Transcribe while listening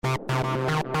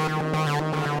Terror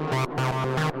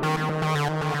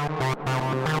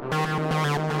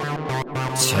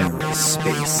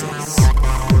Spaces.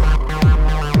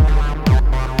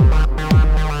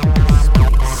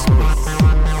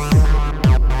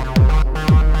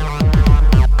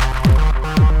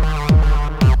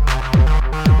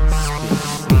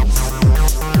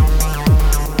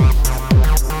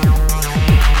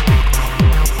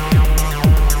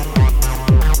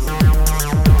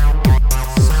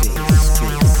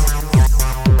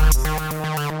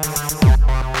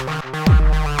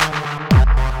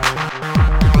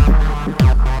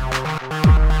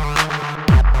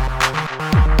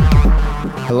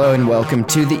 Hello and welcome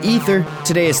to The Ether.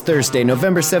 Today is Thursday,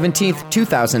 November 17th,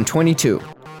 2022.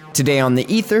 Today on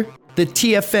The Ether, the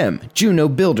TFM Juno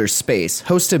Builder Space,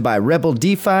 hosted by Rebel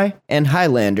DeFi and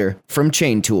Highlander from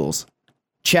Chaintools,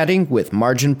 chatting with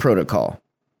Margin Protocol.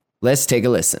 Let's take a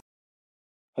listen.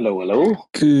 Hello.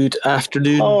 Good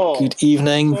afternoon, good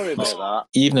evening. Sorry about that.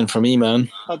 Evening for me,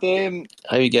 man. How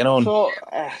you getting on?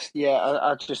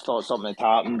 I just thought something had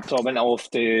happened. So I went off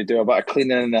to do a bit of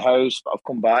cleaning in the house, but I've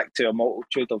come back to a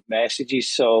multitude of messages.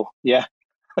 So, yeah.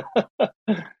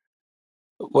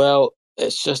 Well,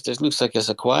 it looks like it's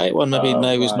a quiet one. Maybe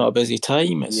now is not a busy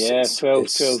time. It's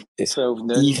 12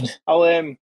 noon.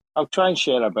 Even. I'll try and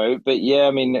share about, but yeah,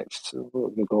 I mean,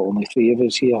 we've got only three of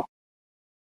us here.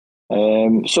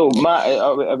 So, Matt,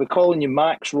 are we calling you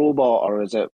Max Robot, or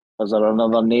is there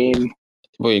another name?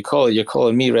 Well, you're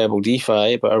calling me Rebel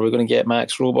DeFi, but are we going to get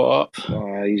Max Robot up?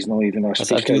 He's not even a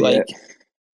speaker yet.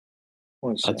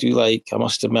 I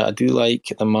must admit, I do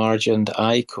like the margined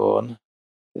icon.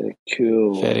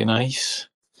 Cool. Very nice.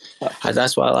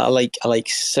 That's what I like. I like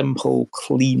simple,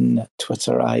 clean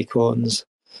Twitter icons,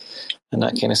 and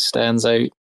that kind of stands out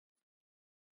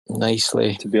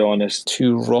nicely. To be honest,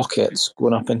 two rockets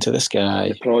going up into the sky.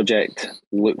 The project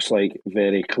looks like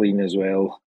very clean as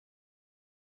well.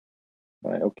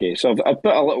 Right, okay, so I've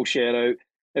put a little share out.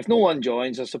 If no one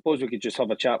joins, I suppose we could just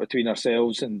have a chat between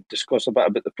ourselves and discuss a bit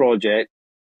about the project.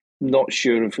 Not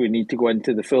sure if we need to go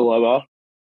into the full hour.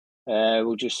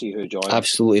 We'll just see who joins.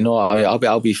 Absolutely not.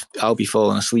 I'll be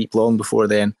falling asleep long before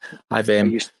then.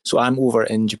 So I'm over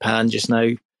in Japan just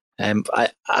now. I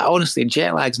honestly,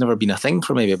 jet lag's never been a thing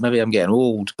for me. But maybe I'm getting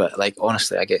old, but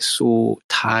honestly, I get so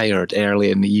tired early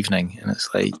in the evening, and it's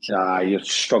like you're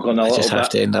struggling a little bit. I just have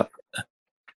to end up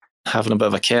having a bit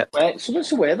of a kit. So what's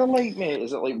the weather like, mate?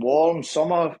 Is it like warm,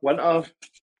 summer, winter?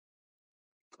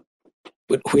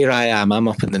 Where I am, I'm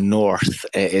up in the north.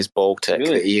 It is Baltic.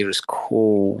 Really? The air is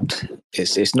cold.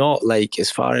 It's not like,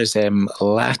 as far as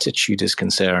latitude is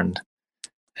concerned,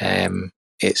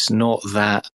 it's not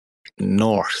that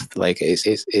north.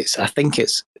 It's I think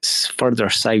it's further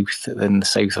south than the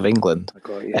south of England,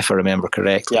 if I remember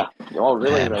correctly. Yeah. Oh,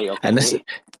 really? Right. Okay. And this,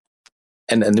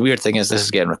 and the weird thing is, this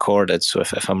is getting recorded. So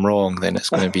if I'm wrong, then it's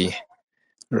going to be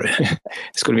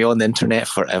it's going to be on the internet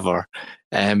forever.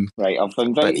 Right. I've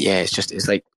invited. But yeah, it's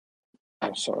like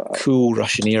cool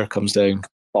Russian air comes down.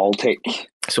 Baltic.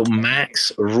 So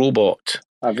Max Robot.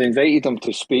 I've invited him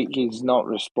to speak. He's not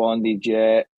responded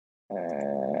yet.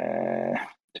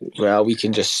 Well, we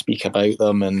can just speak about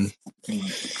them and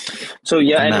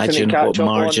imagine what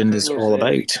margin is all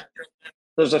about.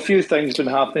 There's a few things been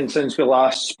happening since we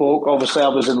last spoke. Obviously, I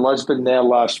was in Lisbon there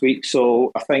last week,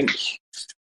 so I think,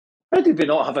 how did we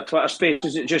not have a Twitter space?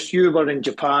 Is it just you were in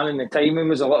Japan and the timing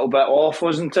was a little bit off,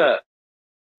 wasn't it?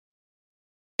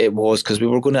 It was, because we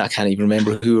were going to, I can't even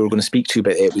remember who we were going to speak to,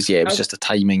 but it was just a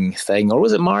timing thing. Or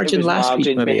was it margin last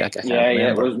week? Maybe I can't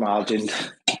remember. It was margined.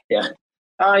 Yeah.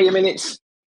 I mean, it's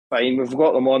fine. We've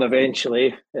got them on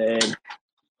eventually.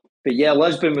 But yeah,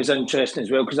 Lisbon was interesting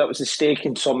as well, because that was the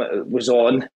staking summit that was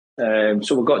on.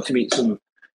 So we got to meet some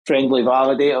friendly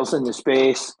validators in the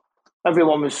space.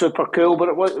 Everyone was super cool, but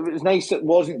it was nice. It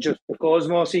wasn't just the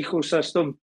Cosmos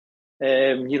ecosystem.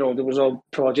 There was all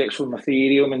projects from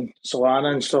Ethereum and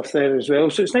Solana and stuff there as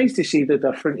well. So it's nice to see the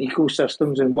different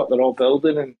ecosystems and what they're all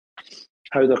building and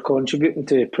how they're contributing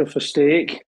to proof of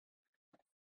stake.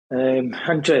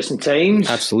 Interesting times.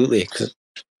 Absolutely.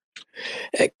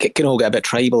 It can all get a bit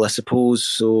tribal, I suppose.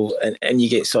 So, and you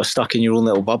get sort of stuck in your own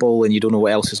little bubble and you don't know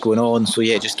what else is going on. So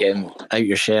yeah, just getting out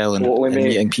your shell and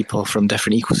meeting people from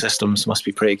different ecosystems must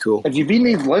be pretty cool. Have you been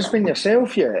in Lisbon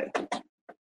yourself yet?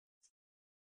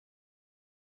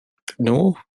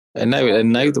 No. And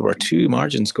now there were two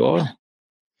margins gone.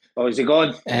 Oh, is he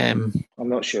gone? I'm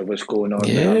not sure what's going on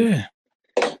there.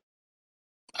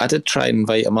 I did try and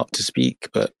invite him up to speak,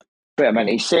 but... Wait a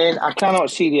minute, he's saying, I cannot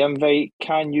see the invite.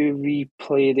 Can you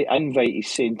replay the invite?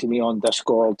 He's saying to me on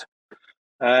Discord.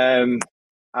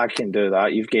 I can do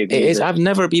that. You've gave me It is. I've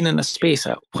never been in a space.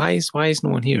 Why is no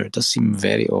one here? It does seem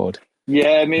very odd.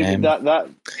 Yeah, maybe I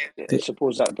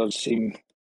suppose that does seem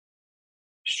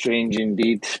strange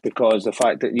indeed, because the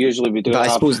fact that usually we do. But I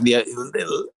suppose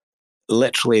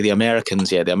literally the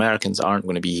Americans aren't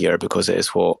going to be here because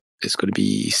it's going to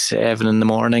be 7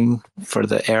 a.m. for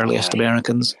the earliest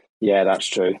Americans. Yeah, that's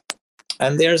true.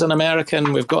 And there's an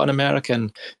American. We've got an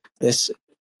American. This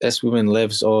woman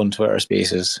lives on Twitter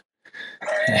Spaces.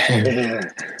 Nice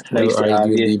How to are have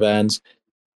you you. doing, bands?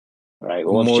 Right,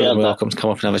 well, More than welcome to come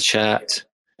up and have a chat.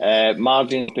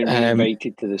 Margin's been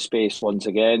invited to the space once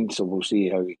again, so we'll see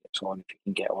how he gets on, if he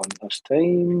can get on this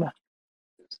time.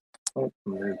 Oh,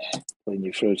 playing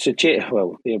you through. So,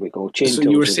 well, there we go. So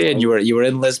you were saying you were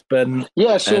in Lisbon.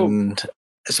 Yeah, so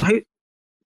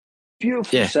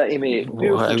beautiful city, mate.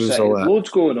 Beautiful city.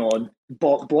 Loads going on.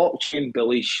 Blockchain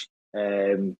bullish.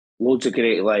 Loads of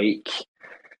great,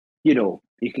 you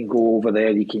can go over there,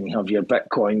 you can have your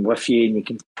Bitcoin with you, and you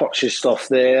can purchase stuff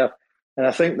there. And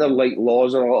I think their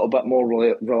laws are a little bit more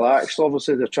relaxed.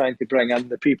 Obviously, they're trying to bring in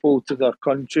the people to their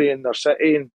country and their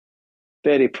city, and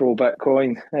very pro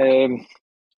Bitcoin.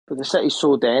 But the city's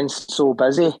so dense, so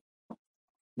busy,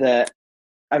 that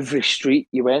every street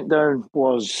you went down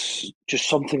was just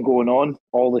something going on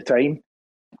all the time.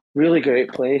 Really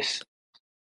great place.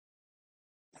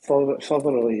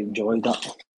 Thoroughly enjoyed it.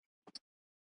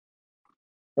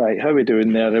 Right, how are we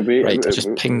doing there? Right, I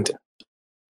just pinged.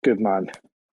 Good man.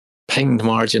 Pinged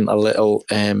Margin a little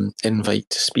invite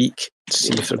to speak to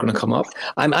see if they're going to come up.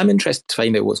 I'm interested to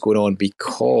find out what's going on,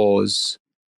 because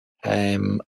I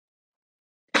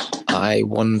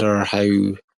wonder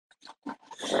how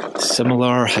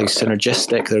similar, how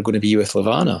synergistic they're going to be with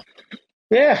Levana.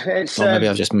 Yeah, it's. Or maybe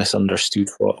I've just misunderstood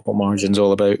what Margin's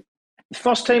all about. The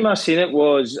first time I seen it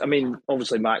was,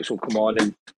 obviously Max will come on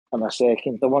in a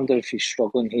second. I wonder if he's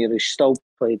struggling here. He's still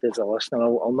played as a listener.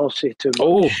 I'll not say too much.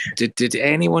 Oh, did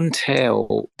anyone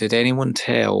tell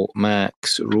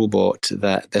Max Robot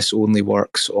that this only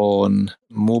works on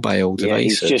mobile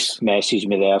devices? Yeah, he's just messaged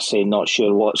me there saying not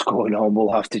sure what's going on.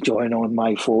 We'll have to join on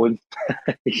my phone.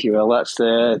 Well, that's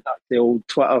the old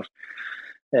Twitter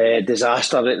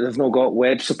disaster. They've not got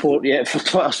web support yet for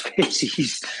Twitter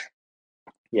Spaces.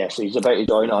 Yeah, so he's about to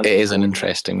join on. It is an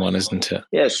interesting one, isn't it?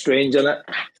 Yeah, it's strange, isn't it?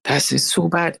 It's so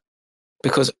bad,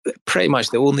 because pretty much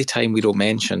the only time we don't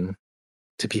mention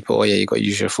to people, oh yeah, you got to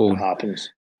use your phone, it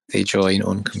happens. They join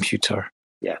on computer.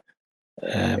 Yeah.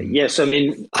 Yes,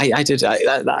 I did.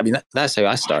 That's how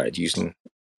I started using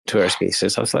Twitter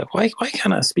Spaces. I was like, why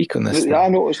can't I speak on this? I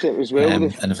noticed it as well.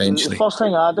 And eventually, the first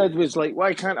thing I did was like,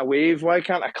 why can't I wave? Why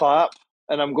can't I clap?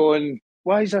 And I'm going,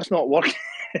 why is this not working?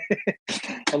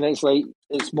 And it's like,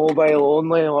 it's mobile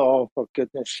only. Oh, for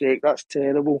goodness sake, that's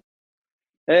terrible.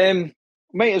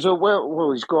 Might as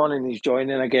well, he's gone and he's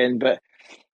joining again, but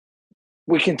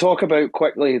we can talk about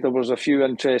quickly. There was a few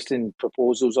interesting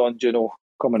proposals on Juno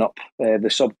coming up. The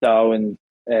sub-DAO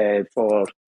and for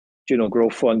Juno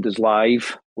Growth Fund is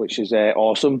live, which is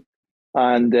awesome.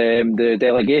 And the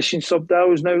delegation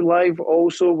sub-DAO is now live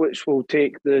also, which will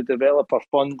take the developer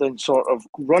fund and sort of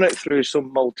run it through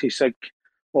some multi-sig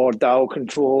or DAO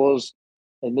controllers,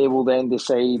 and they will then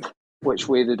decide which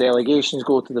way the delegations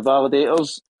go to the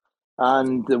validators.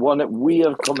 And the one that we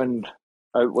are coming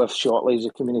out with shortly is a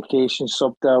communication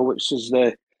sub-DAO,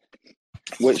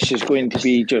 which is going to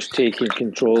be just taking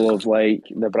control of like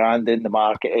the branding, the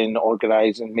marketing,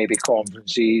 organising maybe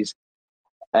conferences,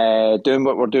 doing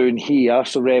what we're doing here.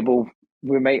 So Rebel,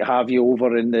 we might have you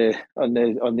over on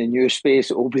the new space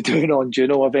that we'll be doing on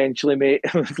Juno eventually, mate.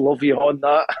 Love you on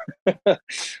that.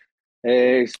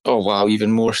 Oh wow,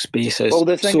 even more spaces. Well,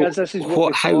 the thing is, this is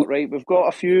what we've got, right? We've got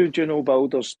a few Juno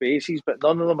Builder spaces, but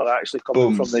none of them are actually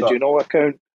coming from the Juno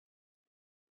account.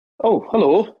 Oh,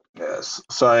 hello. Yes,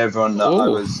 sorry everyone. I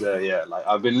was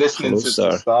I've been listening since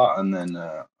the start, and then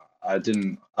I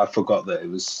forgot that it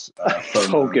was. It's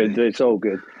all good. It's all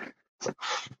good.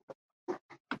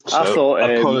 So,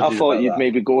 I thought you'd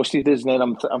maybe ghosted us, and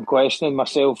then I'm questioning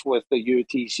myself with the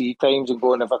UTC times and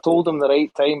going, if I told him the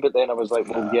right time, but then I was like,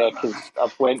 well, yeah, because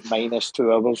I've went minus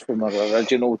 2 hours from our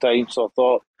original time, so I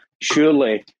thought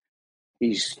surely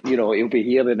he'll be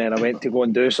here, and then I went to go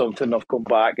and do something. I've come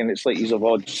back, and it's like he's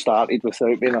started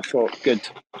without me, and I thought, good.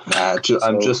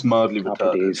 I'm just mildly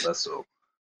retarded. That's all.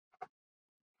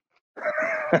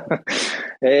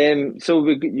 So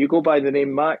you go by the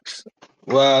name Max?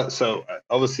 Well, so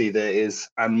obviously there is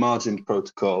a Margin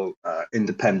protocol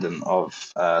independent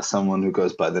of someone who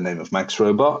goes by the name of Max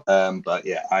Robot. But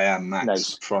yeah, I am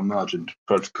Max from Margin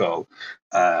protocol,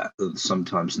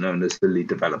 sometimes known as the lead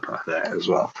developer there as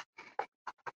well.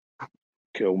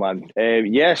 Cool, man.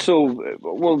 So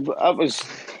we'll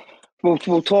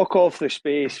talk off the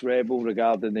space, Rebel,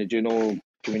 regarding the Juno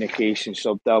communication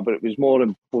sub-dial, but it was more,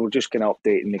 we were just kind of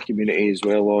updating the community as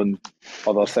well on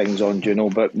other things on Juno.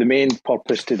 But the main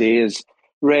purpose today is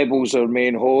Rebel's our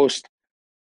main host.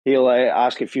 He'll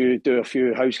do a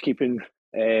few housekeeping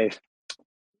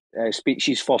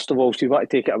speeches first of all. So you want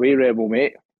to take it away, Rebel,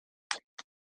 mate?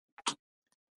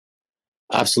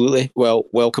 Absolutely. Well,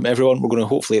 welcome everyone. We're going to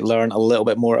hopefully learn a little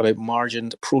bit more about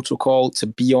margined protocol. To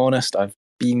be honest, I've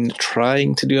been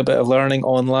trying to do a bit of learning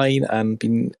online and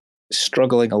been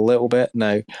struggling a little bit.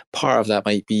 Now, part of that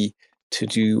might be to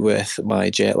do with my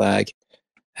jet lag.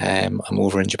 I'm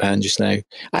over in Japan just now.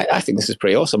 I think this is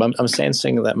pretty awesome. I'm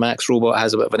sensing that Max Robot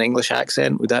has a bit of an English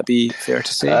accent. Would that be fair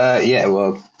to say? Yeah,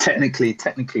 well, technically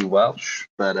Welsh,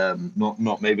 but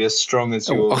not maybe as strong as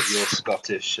your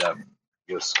Scottish.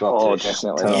 Your Scottish,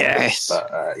 definitely. Yes.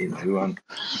 But we won't.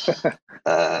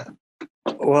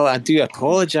 Well, I do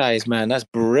apologise, man. That's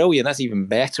brilliant. That's even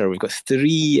better. We've got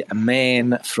 3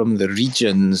 men from the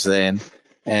regions then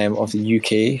of the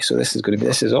UK. So this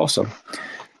is awesome.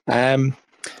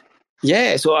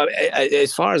 Yeah. So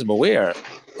as far as I'm aware,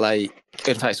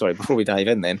 before we dive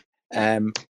in, then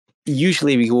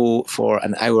usually we go for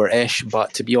an hour-ish.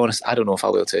 But to be honest, I don't know if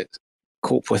I'll be able to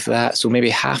cope with that. So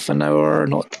maybe half an hour,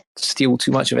 not steal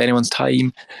too much of anyone's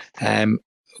time.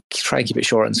 Try and keep it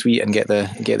short and sweet and get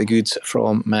the goods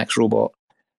from Max Robot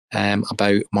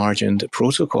about margined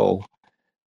protocol.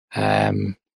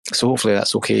 So hopefully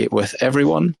that's okay with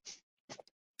everyone.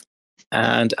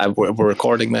 And we're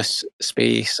recording this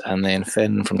space, and then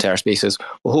Finn from Terra Spaces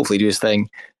will hopefully do his thing,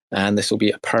 and this will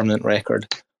be a permanent record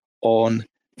on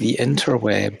the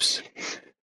interwebs.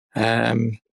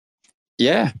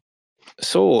 Yeah.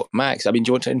 So, Max, do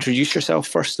you want to introduce yourself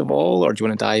first of all, or do you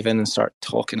want to dive in and start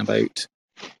talking about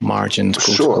margined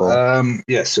protocol?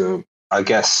 Sure. So I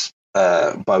guess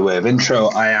by way of intro,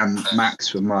 I am Max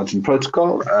from Margin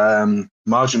Protocol.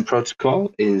 Margin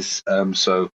Protocol is,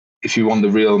 so if you want the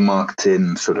real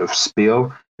marketing sort of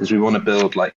spiel, is we want to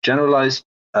build like generalized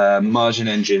margin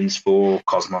engines for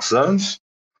Cosmos zones.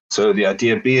 So the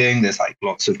idea being there's like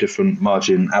lots of different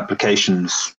margin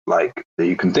applications like that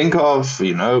you can think of,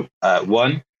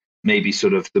 one maybe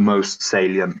sort of the most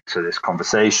salient to this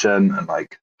conversation and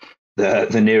like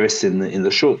the nearest in the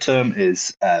short term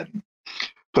is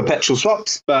perpetual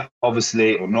swaps, but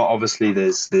obviously or not obviously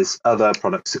there's other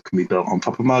products that can be built on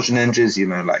top of margin engines,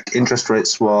 like interest rate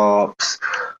swaps,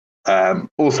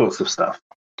 all sorts of stuff.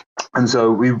 And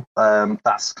so we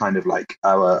that's kind of like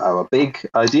our big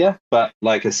idea. But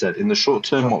like I said, in the short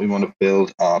term, what we want to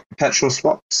build are perpetual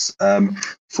swaps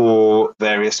for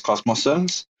various Cosmos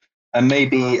zones. And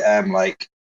maybe like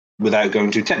without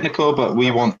going too technical, but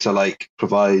we want to like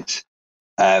provide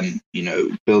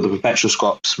build the perpetual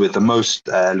swaps with the most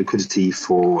liquidity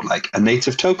for like a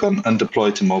native token and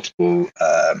deploy to multiple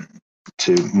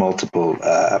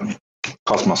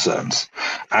Cosmos zones.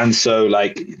 And so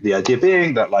like the idea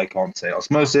being that like on say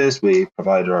Osmosis, we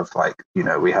provider of like,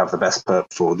 we have the best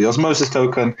perp for the Osmosis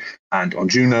token, and on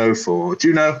Juno for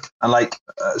Juno. And like,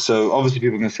 so obviously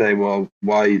people can say, well,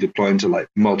 why are you deploying to like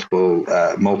multiple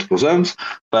zones?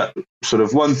 But sort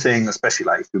of one thing, especially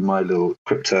like through my little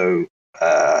crypto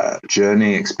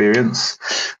journey experience,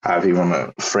 however you want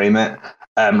to frame it,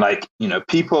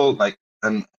 people like,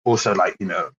 and also like,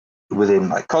 within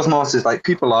like Cosmos is like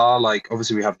people are like,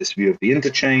 obviously we have this view of the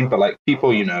interchain, but like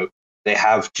people, they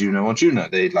have Juno on Juno.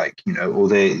 They like, or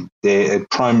they're a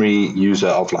primary user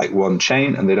of like one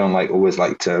chain, and they don't like always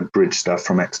like to bridge stuff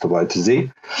from X to Y to Z.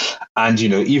 And,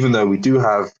 even though we do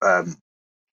have,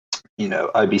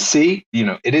 IBC,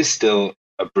 it is still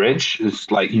a bridge.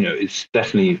 It's like, it's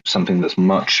definitely something that's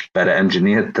much better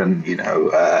engineered than,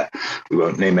 we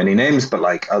won't name any names, but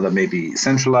like other maybe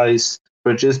centralized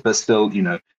bridges, but still,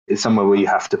 it's somewhere where you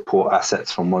have to port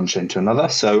assets from one chain to another.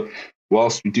 So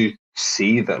whilst we do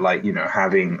see that like,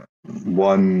 having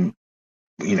one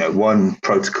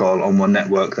protocol on one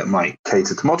network that might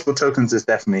cater to multiple tokens is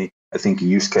definitely, I think, a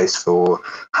use case for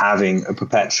having a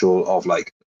perpetual of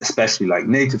like, especially like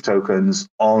native tokens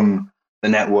on the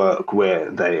network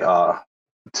where they are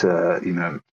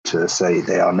to say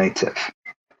they are native.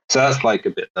 So that's like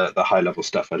a bit the high level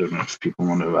stuff. I don't know if people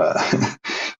want to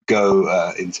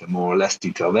go into more or less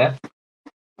detail there.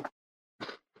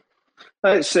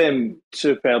 That's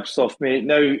superb stuff, mate.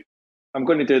 Now I'm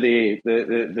going to do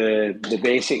the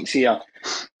basics here.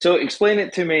 So explain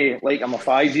it to me like I'm a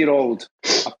 5-year-old.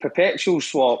 A perpetual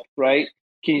swap, right?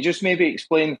 Can you just maybe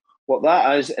explain what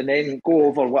that is, and then go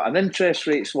over what an interest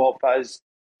rate swap is,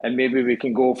 and maybe we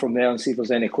can go from there and see if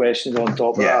there's any questions on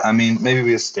top of that. Yeah, I mean, maybe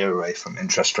we'll steer away from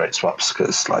interest rate swaps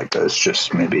because, like, there's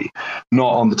just maybe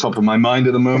not on the top of my mind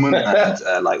at the moment. And,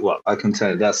 I can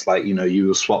tell you that's like, you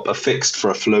will swap a fixed for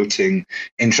a floating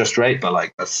interest rate, but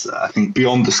like that's, I think,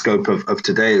 beyond the scope of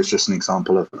today. It's just an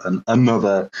example of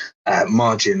another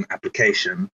margin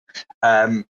application.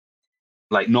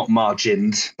 Like not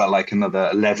margined, but like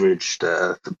another leveraged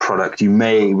product you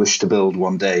may wish to build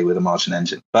one day with a margin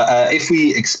engine. But if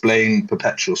we explain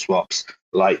perpetual swaps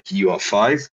like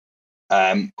UR5,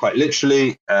 quite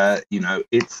literally,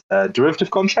 it's a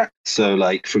derivative contract. So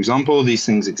like, for example, these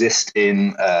things exist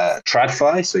in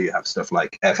TradFi. So you have stuff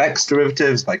like FX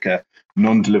derivatives, like a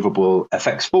non-deliverable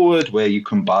FX forward where you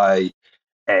can buy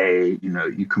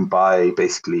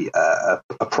basically a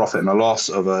profit and a loss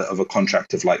of a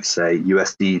contract of, like, say,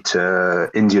 USD to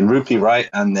Indian rupee, right?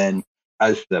 And then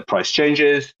as the price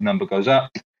changes, number goes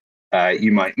up.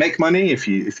 You might make money if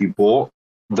you bought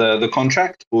the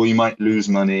contract, or you might lose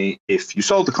money if you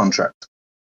sold the contract.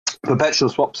 Perpetual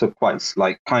swaps are quite,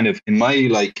 like, kind of, in my,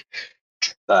 like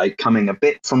coming a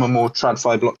bit from a more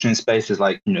TradFi blockchain space, is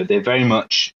like, they're very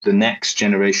much the next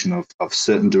generation of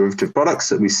certain derivative products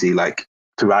that we see, like,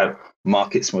 throughout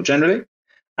markets more generally.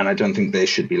 And I don't think they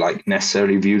should be, like,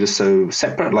 necessarily viewed as so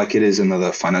separate. Like, it is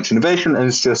another financial innovation, and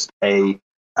it's just a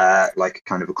like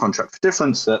kind of a contract for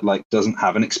difference that, like, doesn't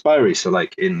have an expiry. So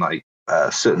like in like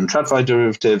certain TradFi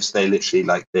derivatives, they literally,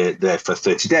 like, they're there for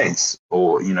 30 days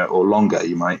or or longer.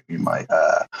 You might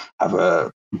have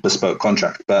a bespoke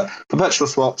contract, but perpetual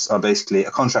swaps are basically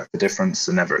a contract for difference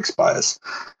that never expires.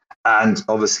 And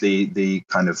obviously the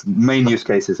kind of main use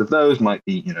cases of those might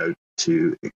be,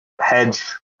 to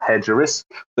hedge a risk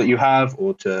that you have,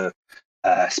 or to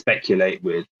speculate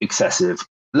with excessive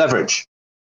leverage.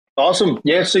 Awesome.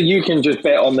 Yeah, so you can just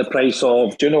bet on the price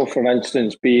of Juno, for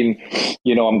instance, being,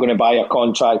 I'm going to buy a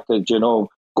contract at Juno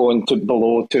going to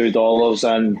below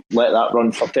 $2 and let that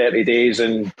run for 30 days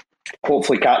and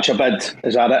hopefully catch a bid.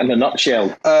 Is that it in a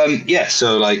nutshell? Yeah,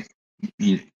 so like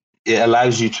it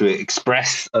allows you to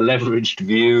express a leveraged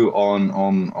view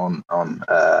on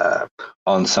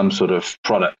some sort of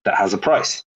product that has a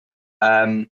price.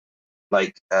 Not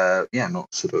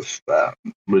sort of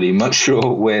really much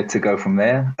sure where to go from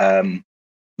there.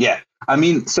 I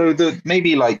mean, so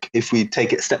maybe like if we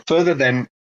take it a step further, then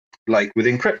like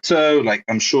within crypto, like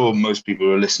I'm sure most people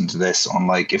who listen to this on,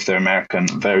 like, if they're American,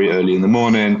 very early in the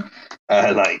morning,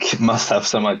 like must have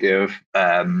some idea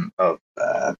of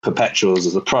perpetuals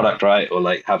as a product, right? Or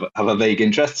like have a vague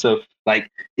interest. So like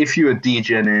if you are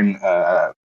degen in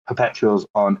perpetuals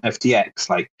on FTX,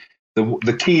 like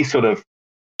the key sort of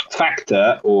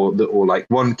factor or like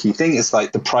one key thing is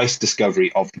like the price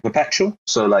discovery of the perpetual.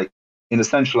 So like in a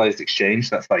centralized exchange,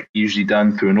 that's like usually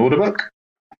done through an order book.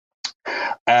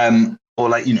 Or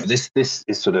like, this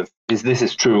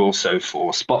is true also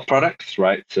for spot products,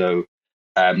 right? So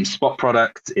spot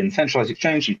products in centralized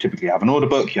exchange, you typically have an order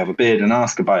book, you have a bid and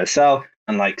ask, a buy or sell,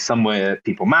 and like somewhere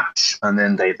people match, and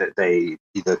then they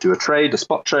either do a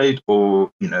spot trade,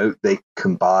 or they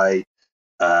can buy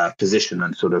position,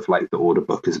 and sort of like the order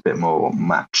book is a bit more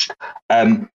matched.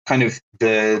 Kind of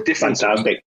the difference.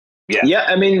 Fantastic. Yeah.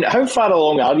 I mean, how far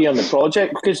along are you on the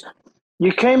project? Because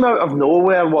you came out of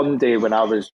nowhere one day when I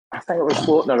think it was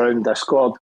floating around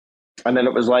Discord, and then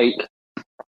it was like,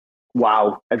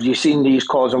 wow, have you seen these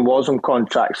cause and wasm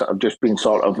contracts that have just been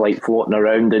sort of like floating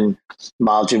around, and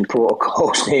Margin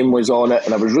Protocol's name was on it,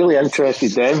 and I was really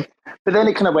interested then. But then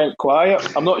it kind of went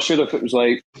quiet. I'm not sure if it was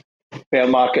like bear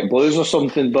market blues or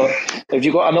something, but have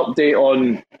you got an update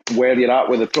on where you're at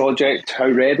with the project, how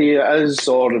ready it is,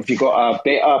 or have you got a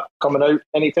beta coming out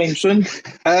anytime soon?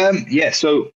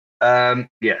 So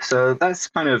that's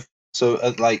kind of,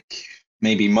 like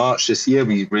maybe March this year,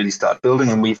 we really start building,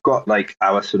 and we've got like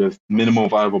our sort of minimal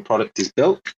viable product is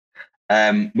built,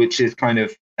 which is kind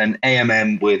of an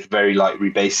AMM with very light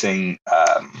rebasing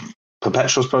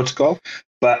perpetuals protocol.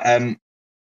 But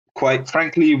quite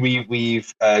frankly,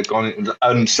 we've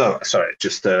gone. Sorry,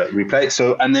 just to replay.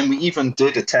 So, and then we even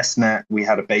did a testnet. We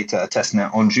had a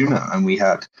testnet on Juno, and we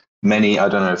had many. I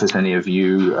don't know if there's any of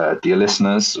you, dear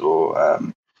listeners, or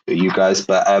you guys,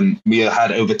 but we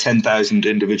had over 10,000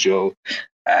 individual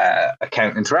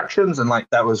account interactions, and like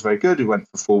that was very good. We went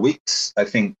for 4 weeks. I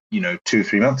think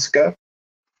 2-3 months ago.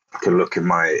 I can look in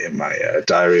my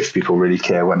diary if people really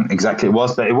care when exactly it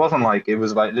was, but it wasn't like, it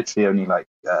was like literally only like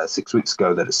 6 weeks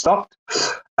ago that it stopped.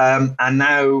 And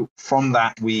now from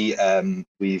that we've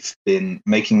been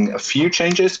making a few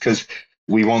changes, because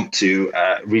we want to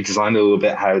redesign a little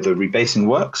bit how the rebasing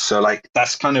works. So like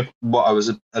that's kind of what I was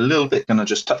a little bit going to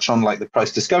just touch on, like the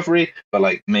price discovery. But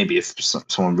like maybe if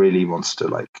someone really wants to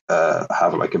like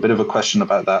have like a bit of a question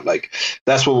about that, like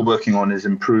that's what we're working on, is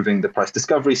improving the price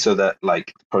discovery so that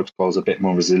like the protocol is a bit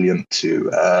more resilient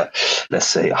to let's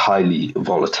say highly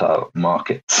volatile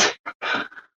markets.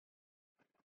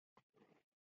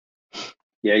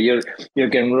 Yeah, you're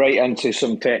getting right into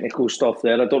some technical stuff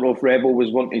there. I don't know if Rebel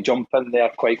was wanting to jump in there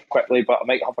quite quickly, but I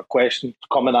might have a question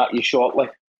coming at you shortly.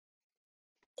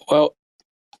 Well,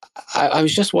 I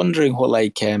was just wondering what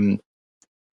like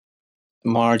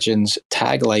Margin's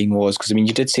tagline was, because I mean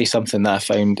you did say something that I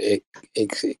found it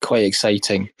quite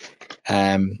exciting,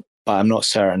 but I'm not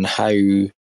certain how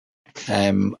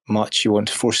much you want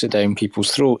to force it down people's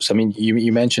throats. I mean,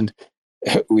 you mentioned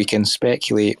we can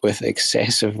speculate with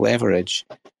excessive leverage.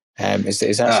 Is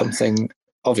that something,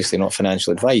 obviously not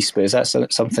financial advice, but is that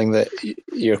something that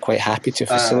you're quite happy to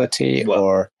facilitate?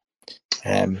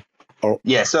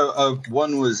 Yeah, so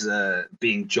one was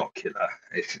being jocular,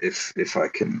 if I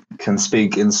can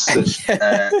speak in such.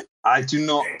 I do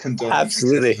not condone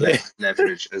absolutely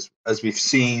leverage, as we've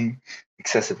seen.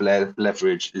 Excessive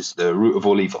leverage is the root of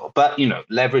all evil. But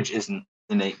leverage isn't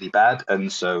innately bad,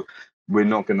 and so we're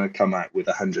not going to come out with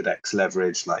 100x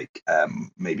leverage. Like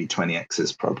maybe 20x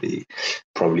is probably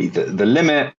the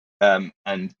limit.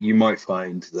 And you might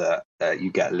find that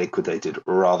you get liquidated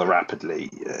rather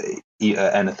rapidly,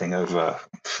 anything over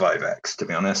 5x, to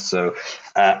be honest. So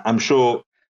I'm sure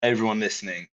everyone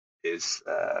listening is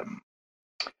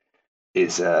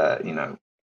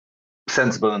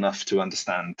sensible enough to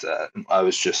understand. I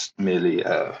was just merely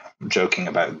joking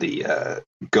about the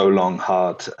go long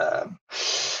hard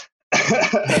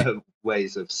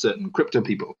ways of certain crypto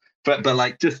people. But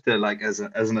like just to like as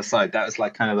an aside, that was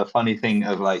like kind of the funny thing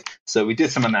of like, so we did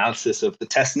some analysis of the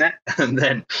test net, and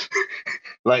then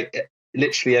like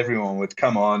literally everyone would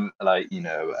come on, like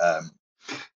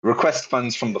request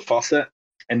funds from the faucet,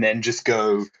 and then just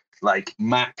go like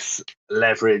max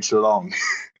leverage long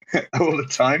all the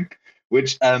time,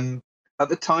 which at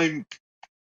the time.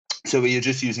 So we are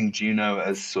just using Juno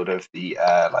as sort of the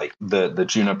like the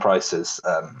Juno prices,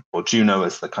 or Juno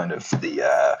as the kind of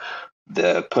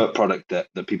the per product that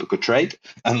people could trade.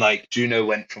 And like Juno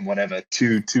went from whatever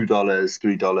 $2,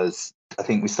 $3. I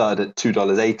think we started at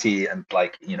 $2.80, and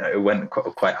like it went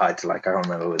quite high to like, I don't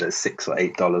remember whether it's $6 or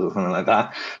 $8 or something like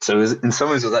that. So it was, in some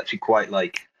ways, it was actually quite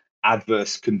like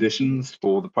adverse conditions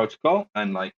for the protocol,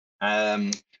 and like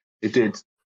it did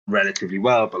relatively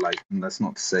well, but like that's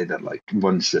not to say that like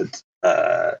one should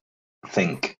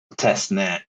think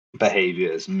testnet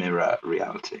behaviors mirror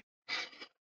reality.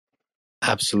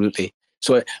 Absolutely.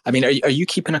 So I mean, are you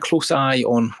keeping a close eye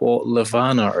on what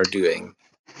Levana are doing?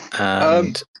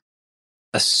 And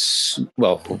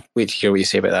well, wait to hear what you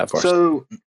say about that first. So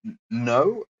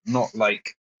no, not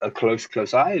like a close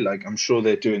eye. Like I'm sure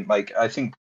they're doing, like I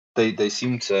think they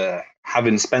seem to,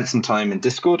 having spent some time in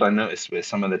Discord, I noticed where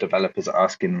some of the developers are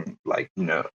asking like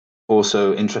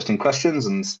also interesting questions,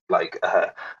 and like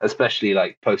especially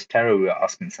like post Terra, we are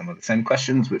asking some of the same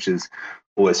questions, which is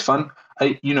always fun.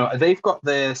 They've got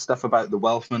their stuff about the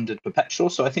well-funded perpetual,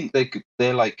 so I think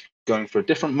they're like going for a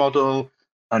different model,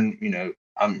 and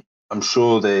I'm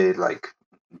sure they're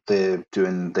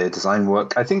doing their design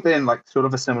work. I think they're in like sort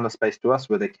of a similar space to us,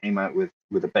 where they came out with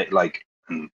a bit like,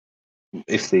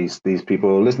 if these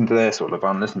people listen to this, or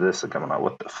LeBron listen to this, and come like,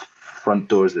 what the front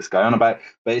door is this guy on about?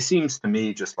 But it seems to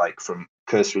me, just like from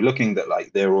cursory looking, that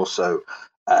like they're also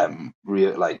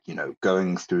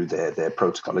going through their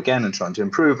protocol again and trying to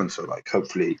improve, and so like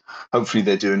hopefully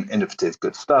they're doing innovative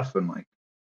good stuff. And like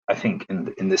I think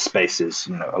in this space is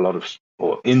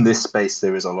in this space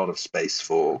there is a lot of space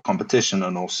for competition,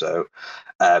 and also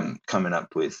coming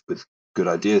up with good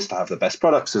ideas to have the best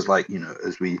products, as like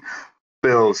as we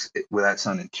build, without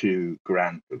sounding too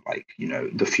grand, but like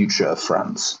the future of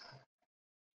France.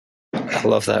 I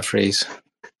love that phrase.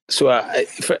 So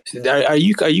are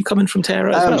you coming from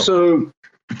Terra as well? So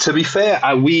to be fair,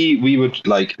 we were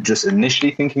like just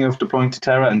initially thinking of deploying to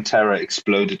Terra, and Terra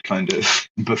exploded kind of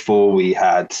before we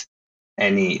had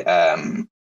any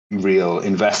real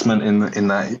investment in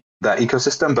that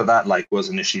ecosystem. But that like was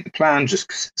initially the plan, just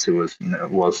because it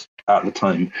was at the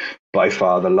time by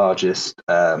far the largest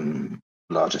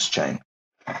chain.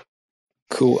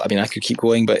 Cool. I mean, I could keep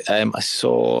going, but I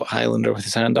saw Highlander with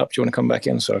his hand up. Do you want to come back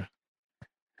in, sir?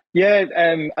 Yeah,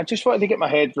 I just wanted to get my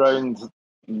head around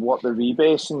what the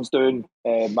rebasing's doing,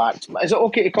 Max. Is it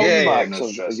okay to call you Max, or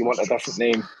do you want a different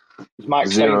name? Is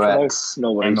Max fine for now?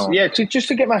 No worries. Yeah, just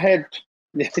to get my head,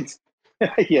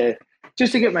 yeah,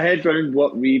 just to get my head around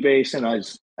what rebasing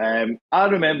is. I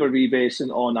remember rebasing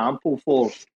on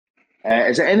Ample4.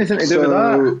 Is it anything to do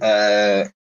with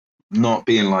that? Not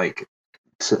being like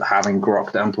having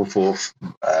grokked Ample4,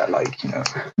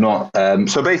 not.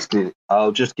 So basically,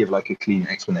 I'll just give like a clean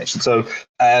explanation. So,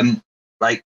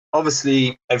 like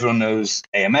obviously, everyone knows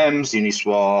AMMs,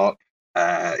 Uniswap,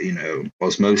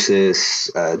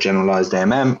 osmosis, generalized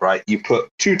AMM, right? You put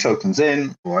 2 tokens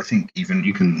in, or I think even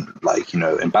you can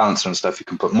in Balancer and stuff, you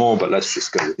can put more, but let's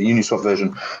just go with the Uniswap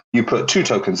version. You put 2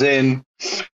 tokens in,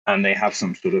 and they have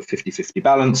some sort of 50-50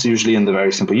 balance, usually in the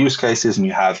very simple use cases, and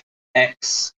you have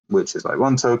X, which is like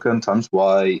 1 token, times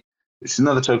Y, which is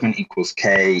another token, equals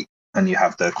K, and you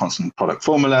have the constant product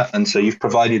formula. And so you've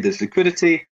provided this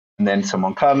liquidity, and then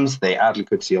someone comes, they add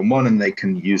liquidity on one, and they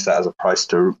can use that as a price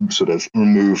to sort of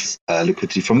remove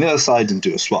liquidity from the other side and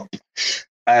do a swap.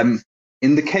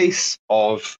 In the case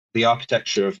of the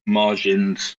architecture of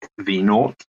margined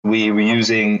V0, we were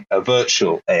using a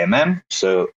virtual AMM,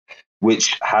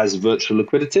 which has virtual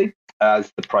liquidity as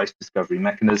the price discovery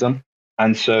mechanism.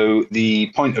 And so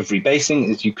the point of rebasing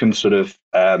is you can sort of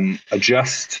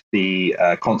adjust the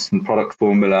constant product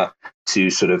formula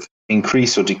to sort of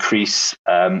increase or decrease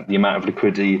the amount of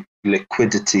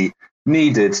liquidity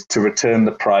needed to return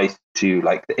the price to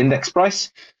like the index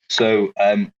price. So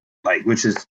which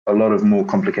is a lot of more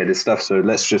complicated stuff. So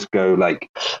let's just go like,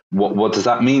 what does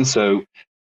that mean? So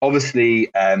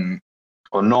obviously,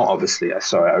 or not obviously,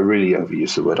 sorry, I really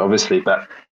overuse the word obviously, but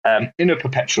in a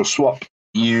perpetual swap,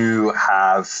 you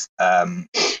have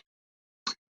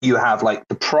like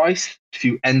the price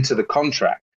to enter the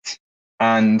contract,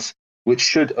 and which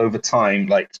should over time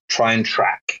like try and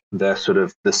track the sort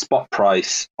of the spot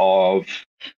price of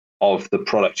the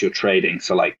product you're trading.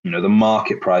 So like the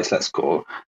market price, let's call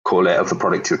it, of the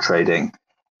product you're trading.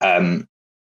 But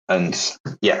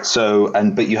you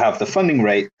have the funding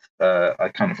rate.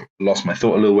 I kind of lost my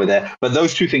thought a little bit there, but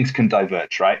those two things can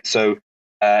diverge, right? So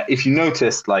if you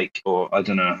noticed, like, or I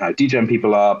don't know how DGen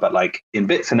people are, but like in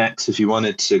Bitfinex, if you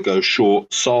wanted to go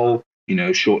short Sol,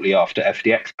 shortly after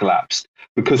FTX collapsed,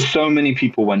 because so many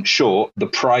people went short, the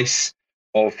price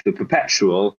of the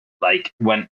perpetual like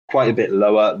went quite a bit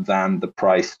lower than the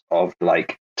price of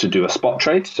like to do a spot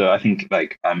trade. So I think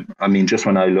like just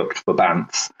when I looked for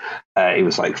Bants, it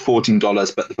was like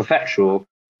 $14, but the perpetual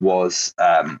was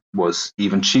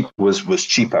even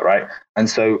cheaper, right? And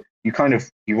so you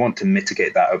want to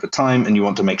mitigate that over time, and you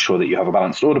want to make sure that you have a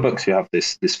balanced order book, so you have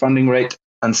this funding rate.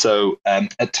 And so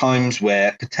at times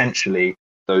where potentially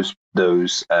those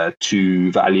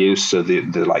two values, so the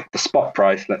like the spot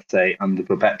price, let's say, and the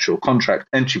perpetual contract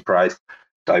entry price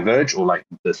diverge, or like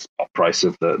the spot price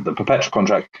of the perpetual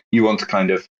contract, you want to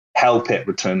kind of help it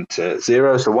return to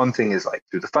zero. So one thing is like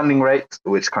through the funding rate,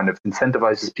 which kind of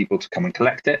incentivizes people to come and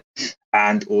collect it.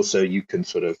 And also you can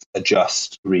sort of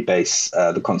rebase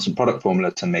the constant product formula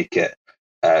to make it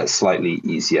slightly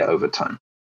easier over time.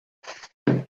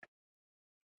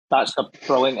 That's a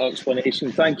brilliant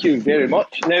explanation. Thank you very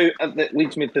much. Now, that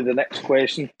leads me to the next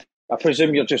question. I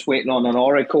presume you're just waiting on an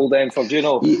Oracle then for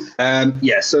Juno?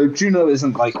 So Juno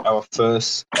isn't like our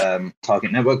first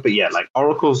target network, but yeah, like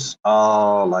Oracles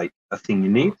are like a thing you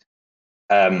need.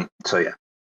 So yeah,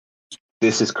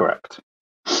 this is correct.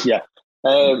 Yeah.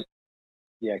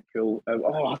 Yeah, cool. I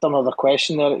had another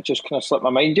question there. It just kind of slipped my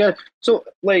mind. Yeah. So,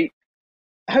 like,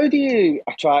 how do you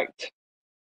attract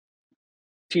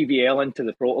TVL into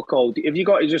the protocol? Have you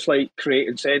got to just like create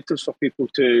incentives for people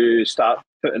to start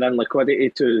putting in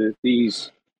liquidity to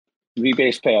these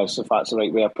rebase pairs, if that's the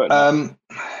right way of putting it?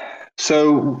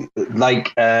 So,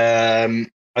 like, I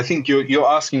think you're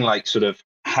asking like sort of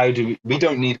how do we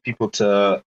don't need people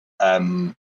to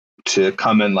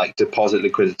come and like deposit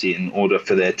liquidity in order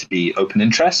for there to be open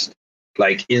interest,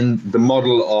 like in the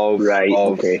model of a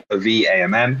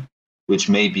VAMM, which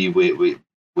maybe we're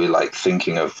like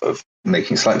thinking of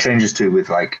making slight changes to with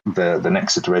like the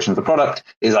next iteration of the product,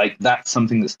 is like that's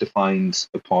something that's defined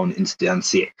upon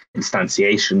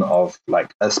instantiation of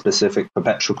like a specific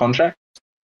perpetual contract.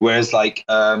 Whereas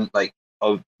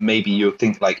maybe you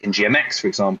think like in GMX, for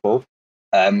example,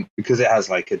 because it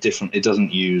has like a different, it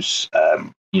doesn't use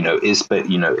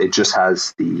it just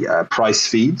has the price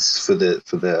feeds for the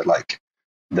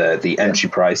entry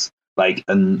price, like,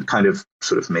 and kind of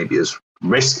sort of maybe as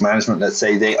risk management, let's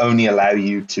say, they only allow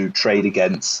you to trade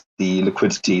against the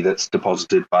liquidity that's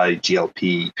deposited by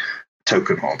GLP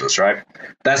token holders, right?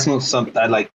 That's not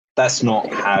that's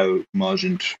not how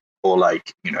margined or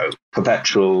like,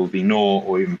 perpetual VNOR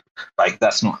or even like,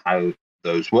 that's not how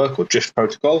those work, or drift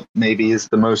protocol maybe is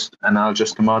the most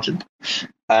analogous to margin.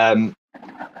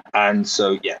 And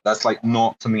so, yeah, that's like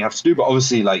not something you have to do, but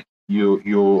obviously like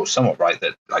you're somewhat right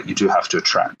that like you do have to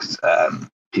attract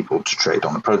people to trade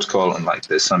on the protocol, and like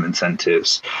there's some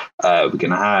incentives we're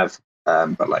going to have,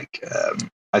 but like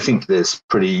I think there's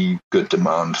pretty good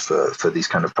demand for these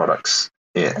kind of products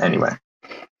anyway.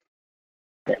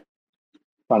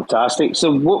 Fantastic.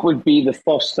 So what would be the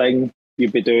first thing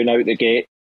you'd be doing out the gate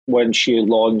once you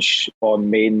launch on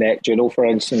mainnet Juno, for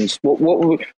instance?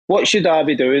 What should I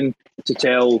be doing to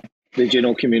tell the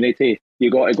Juno community you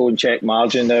got to go and check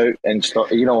margin out and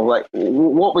start, like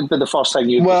what would be the first thing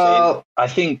you'd be saying? I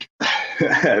think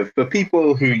for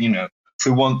people who,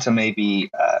 who want to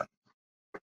maybe,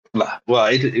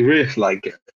 it really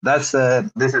like this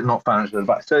is not financial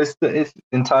advice. So it's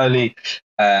entirely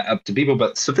up to people,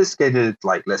 but sophisticated,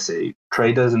 like let's say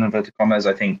traders in inverted commas,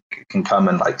 I think can come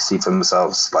and like see for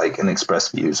themselves like and express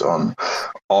views on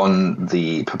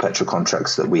the perpetual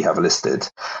contracts that we have listed.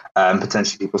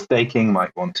 Potentially people staking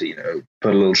might want to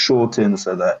put a little short in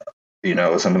so that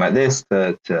or something like this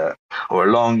or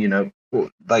a long,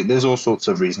 like there's all sorts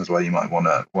of reasons why you might want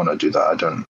to do that. I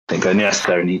don't think I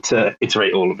necessarily need to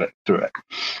iterate all of it through it.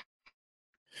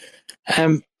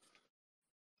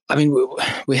 I mean,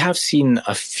 we have seen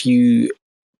a few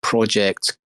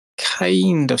projects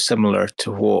kind of similar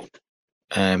to what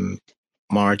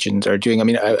margins are doing. I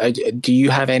mean, do you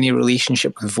have any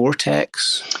relationship with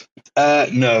Vortex?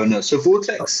 No. So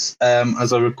Vortex,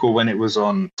 as I recall, when it was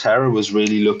on Terra, was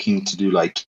really looking to do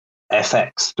like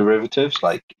FX derivatives,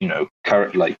 like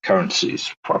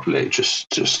currencies properly. Just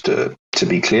to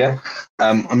be clear,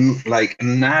 I'm like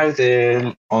now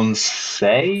they're on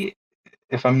Say,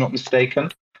 if I'm not mistaken.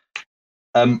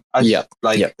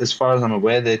 As far as I'm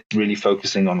aware, they're really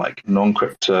focusing on like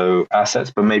non-crypto assets,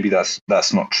 but maybe that's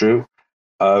not true.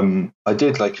 I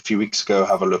did like a few weeks ago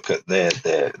have a look at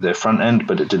their front end,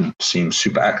 but it didn't seem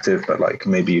super active. But like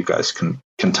maybe you guys can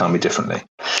tell me differently.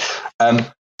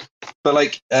 But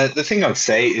like the thing I'd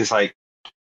say is like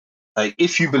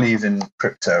if you believe in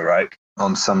crypto, right,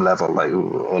 on some level, like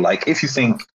or like if you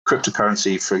think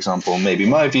cryptocurrency, for example, maybe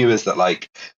my view is that like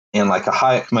in like a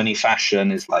Hayek money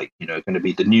fashion is like going to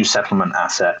be the new settlement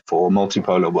asset for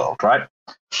multipolar world, right?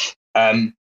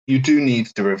 You do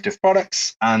need derivative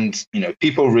products, and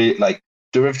people really like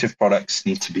derivative products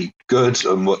need to be good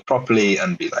and work properly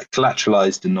and be like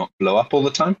collateralized and not blow up all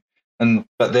the time.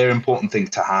 But they're important things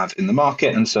to have in the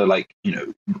market, and so like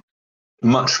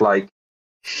much like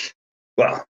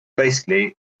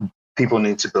basically people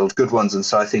need to build good ones, and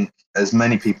so I think as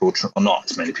many people or not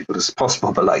as many people as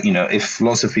possible, but like if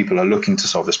lots of people are looking to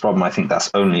solve this problem, I think that's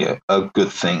only a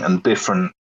good thing, and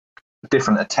different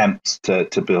attempts to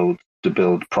build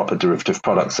proper derivative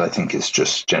products, I think is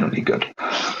just generally good.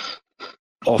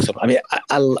 Awesome. I mean,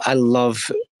 I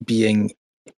love being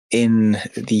in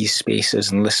these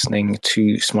spaces and listening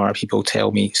to smart people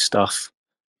tell me stuff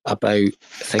about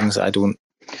things that I don't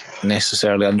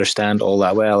necessarily understand all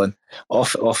that well. And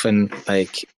often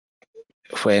like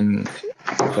when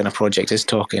a project is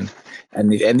talking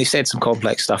and they said some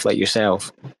complex stuff like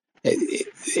yourself, it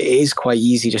is quite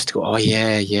easy just to go, oh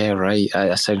yeah, right,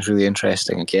 that sounds really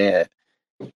interesting, I get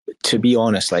it. To be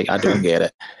honest, like I don't get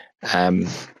it.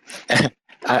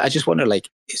 I just wonder, like,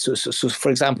 so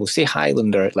for example, say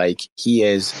Highlander, like he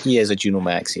is a Juno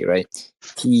maxi, right?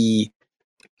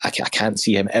 I can't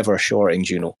see him ever shorting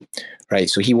Juno, right?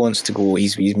 So he wants to go.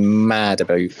 He's mad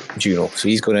about Juno, so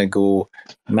he's going to go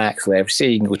max leverage. Say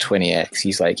he can go 20x.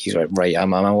 He's like, right.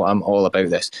 I'm all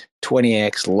about this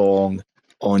 20x long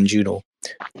on Juno.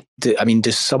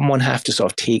 Does someone have to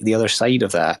sort of take the other side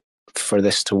of that for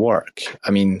this to work?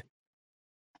 I mean,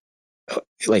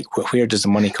 like, where does the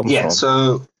money come from?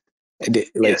 So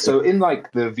in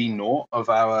like the V0 of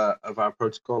our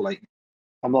protocol, like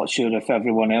I'm not sure if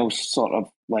everyone else sort of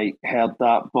like heard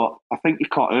that, but I think you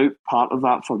cut out part of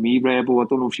that for me, Rebel. I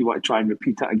don't know if you want to try and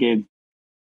repeat it again.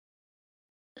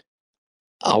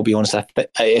 I'll be honest,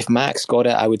 if Max got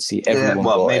it, I would see everyone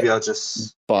got maybe it. I'll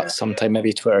just... But sometime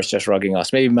maybe Twitter's just rugging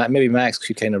us. Maybe Max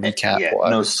could kind of recap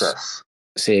what I was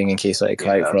saying in case I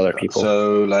cut out for other people.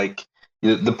 So, like,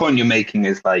 the point you're making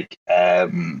is, like,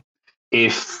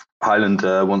 if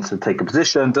Highlander wants to take a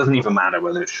position, doesn't even matter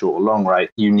whether it's short or long, right?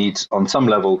 You need, on some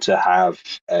level, to have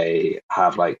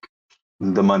like,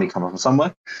 the money come from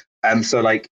somewhere. So,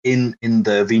 like, in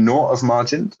the V0 of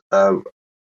margins,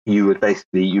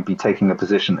 you'd be taking a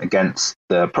position against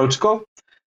the protocol,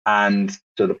 and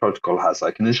so the protocol has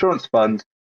like an insurance fund,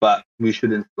 but we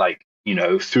shouldn't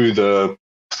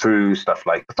through stuff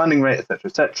like the funding rate,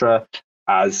 etc.,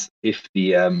 as if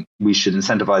we should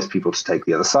incentivize people to take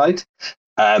the other side,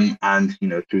 and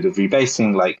through the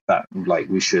rebasing like that, like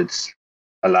we should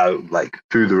allow like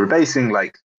through the rebasing,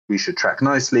 like we should track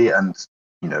nicely, and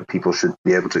people should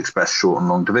be able to express short and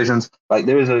long divisions. Like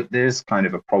there is kind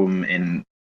of a problem in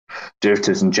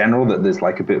derivatives in general, that there's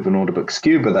like a bit of an order book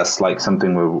skew, but that's like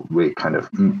something we're kind of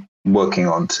working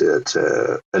on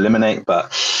to eliminate.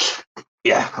 But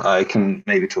yeah, I can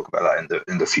maybe talk about that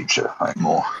in the future, like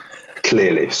more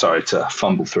clearly. Sorry to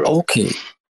fumble through. Okay.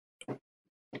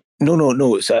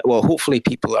 No. So, well, hopefully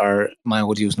my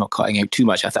audio's not cutting out too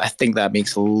much. I think that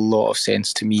makes a lot of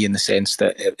sense to me, in the sense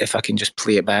that if I can just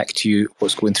play it back to you,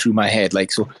 what's going through my head.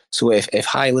 Like, so if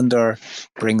Highlander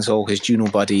brings all his Juno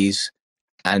buddies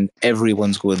and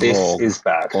everyone's going long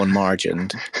on margin,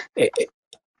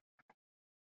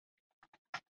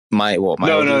 my no,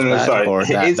 bad, sorry. or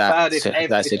it's bad if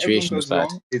that situation is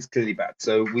bad. Wrong, it's clearly bad.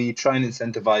 So we try and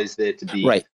incentivize there to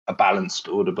be a balanced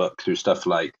order book through stuff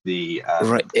like the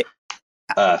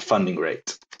funding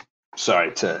rate.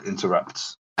 Sorry to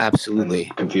interrupt. Absolutely.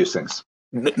 Confuse things.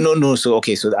 No. So,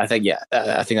 okay. So I think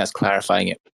that's clarifying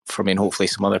it for me, and hopefully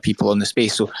some other people on the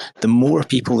space. So the more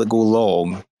people that go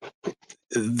long,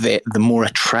 the more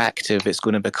attractive it's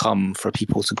going to become for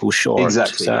people to go short.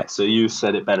 Exactly. So you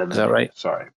said it better than me. Is that right?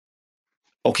 Sorry.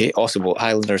 Okay, awesome. Well,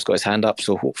 Highlander's got his hand up,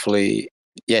 so hopefully,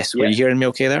 yes. Were you hearing me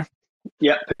okay there?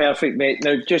 Yeah, perfect, mate.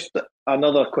 Now, just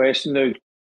another question. Now,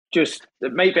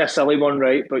 it might be a silly one,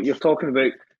 right? But you're talking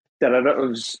about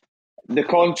derivatives, the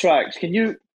contracts. Can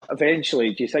you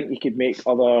eventually, do you think you could make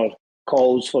other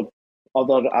calls for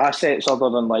other assets other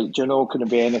than like Juno? Can it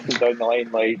be anything down the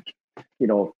line, like,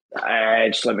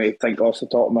 just let me think off the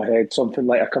top of my head, something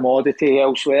like a commodity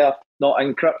elsewhere, not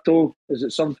in crypto? Is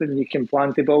it something you can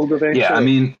plan to build eventually? Yeah, I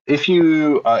mean, if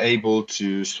you are able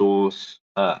to source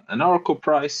an Oracle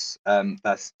price,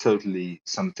 that's totally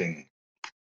something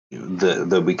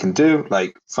that we can do.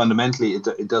 Like fundamentally,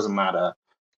 it doesn't matter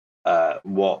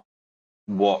what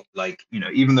like,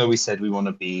 even though we said we want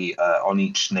to be on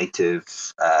each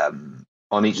native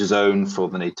on each zone for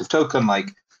the native token, like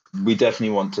we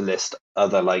definitely want to list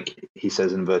other, like he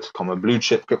says, inverted comma, blue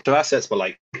chip crypto assets, but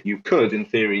like you could, in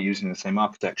theory, using the same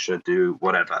architecture, do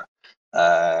whatever.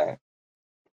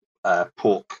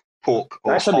 Pork.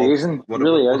 That's amazing. What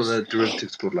really are the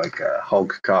derivatives called? Like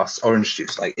hog cast orange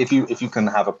juice. Like if you can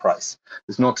have a price,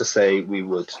 it's not to say we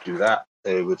would do that.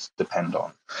 It would depend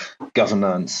on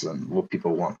governance and what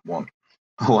people want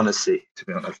to see. To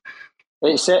be honest,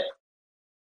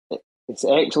 it's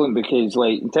excellent because,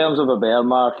 like, in terms of a bear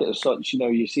market as such,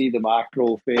 you see the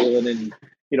macro failing, and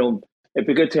it'd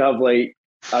be good to have like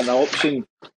an option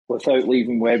without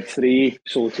leaving Web3,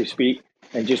 so to speak,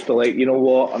 and just be like, you know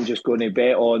what, I'm just going to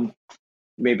bet on,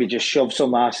 maybe just shove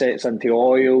some assets into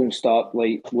oil and start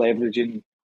like leveraging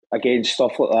against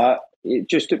stuff like that. I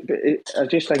just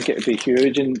think it would be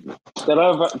huge, and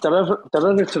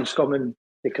derivatives coming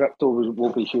to crypto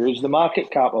will be huge. The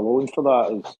market cap alone for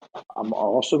that is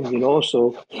awesome,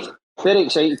 so very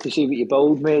excited to see what you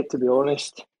build, mate, to be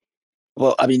honest.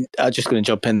 Well, I mean, I'm just going to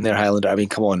jump in there, Highlander. I mean,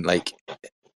 come on, like,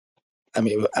 I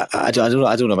mean, I don't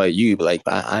know about you, but like,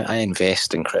 I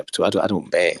invest in crypto. I don't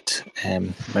bet.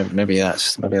 Maybe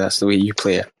that's the way you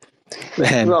play it.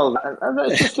 Well,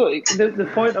 it's just like, the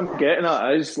point I'm getting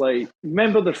at is, like,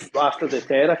 remember after the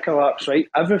Terra collapse, right?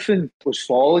 Everything was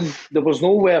falling. There was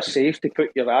nowhere safe to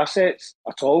put your assets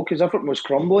at all because everything was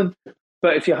crumbling.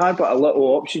 But if you had a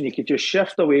little option, you could just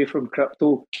shift away from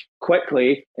crypto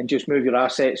quickly and just move your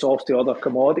assets off to other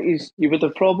commodities. You would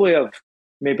have probably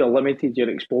maybe limited your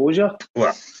exposure.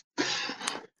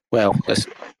 Well,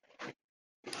 listen,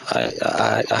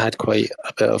 I had quite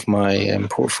a bit of my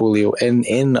portfolio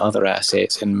in other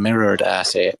assets, in mirrored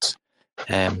assets.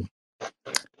 That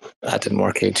didn't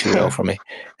work out too well for me.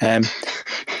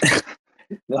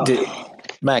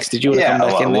 Max, did you want to come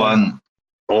back in there?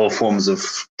 All forms of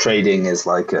trading is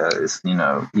like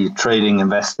trading,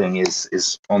 investing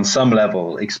is on some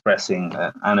level expressing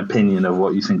an opinion of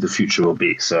what you think the future will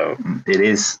be. So it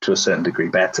is to a certain degree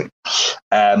betting.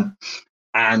 And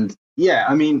yeah,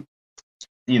 I mean,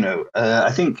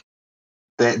 I think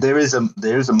there is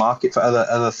a market for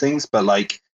other things, but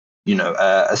like,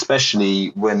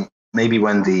 especially when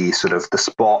the sort of the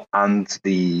spot and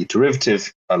the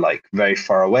derivative are like very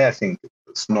far away, I think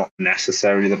it's not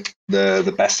necessarily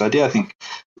the best idea. I think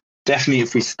definitely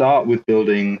if we start with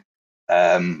building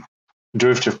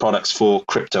derivative products for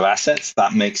crypto assets,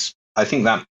 I think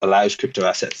that allows crypto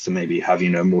assets to maybe have,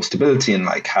 more stability and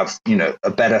like have,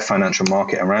 a better financial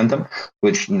market around them,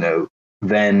 which,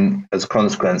 then as a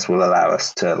consequence will allow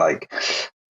us to like,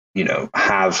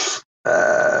 have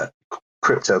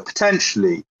crypto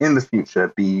potentially in the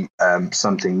future be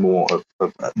something more of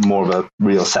a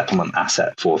real settlement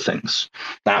asset for things.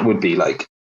 That would be like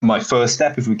my first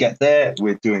step. If we get there,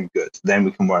 we're doing good. Then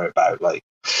we can worry about like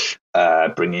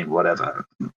bringing whatever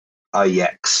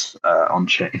IEX on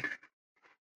chain.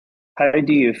 How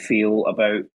do you feel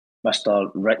about Mr.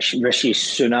 Rishi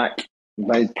Sunak,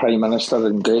 Prime Minister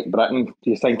in Great Britain? Do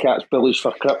you think that's bullish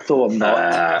for crypto or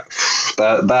not?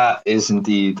 That is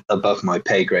indeed above my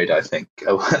pay grade, I think.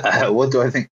 What do I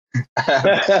think?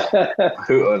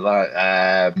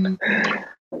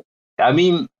 I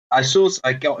mean,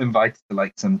 I got invited to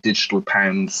like some digital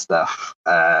pound stuff,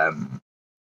 and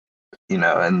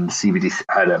CBDC.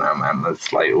 I don't know, man.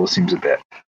 That's like all seems a bit.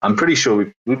 I'm pretty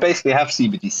sure we basically have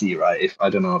CBDC, right? If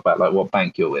I don't know about like what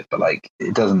bank you're with, but like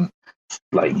it doesn't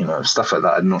like stuff like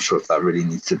that. I'm not sure if that really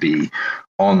needs to be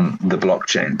on the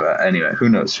blockchain. But anyway, who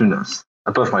knows?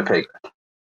 Above my pay grade.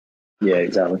 Yeah,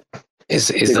 exactly.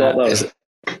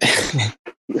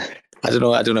 I don't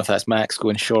know. I don't know if that's Max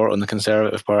going short on the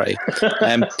Conservative Party.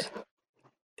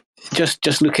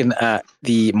 Just looking at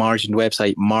the Margined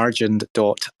website,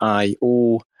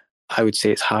 margined.io, I would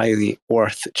say it's highly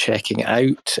worth checking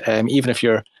out. Even if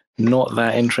you're not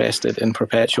that interested in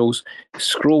perpetuals,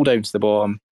 scroll down to the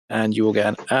bottom and you will get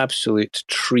an absolute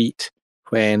treat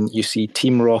when you see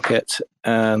Team Rocket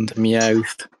and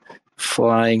Meowth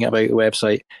flying about the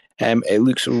website. It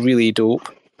looks really dope.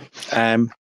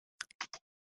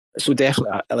 So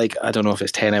definitely, like, I don't know if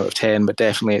it's 10 out of 10, but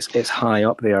definitely it's high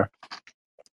up there.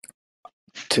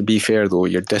 To be fair, though,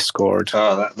 your Discord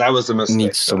that was a mistake.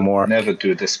 Needs some work. Never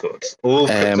do a Discord. All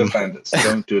crypto founders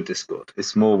don't do a Discord.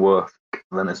 It's more work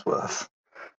than it's worth.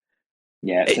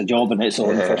 Yeah, it's a job in its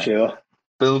own for sure.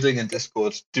 Building a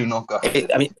Discord, do not go.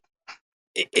 It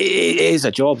is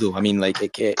a job, though. I mean, like,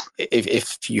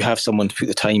 if you have someone to put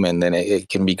the time in, then it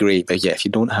can be great. But yeah, if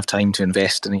you don't have time to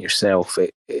invest in it yourself,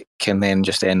 it can then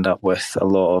just end up with a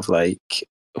lot of like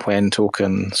when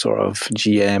token sort of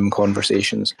GM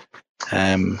conversations.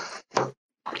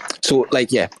 So,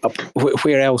 like, yeah,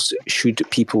 where else should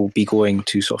people be going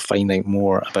to sort of find out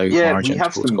more about Margin? We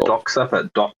have some docs up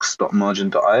at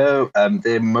docs.margin.io.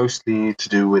 They're mostly to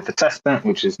do with the testnet,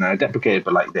 which is now deprecated,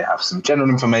 but like they have some general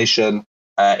information.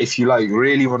 If you like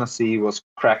really want to see what's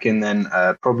cracking, then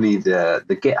probably the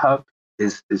GitHub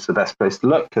is the best place to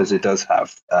look, because it does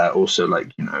have also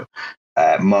like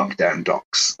markdown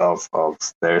docs of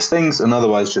various things, and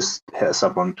otherwise just hit us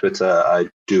up on Twitter. I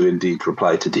do indeed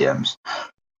reply to DMs.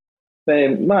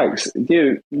 Max,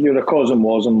 you're a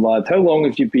Cosmosm lad. How long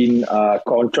have you been a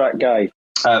contract guy?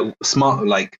 Smart,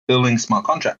 like building smart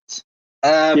contracts.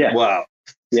 Well,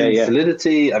 since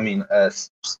Solidity, I mean,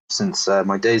 since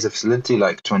my days of Solidity,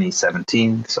 like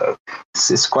 2017, so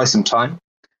it's quite some time.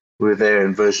 We're there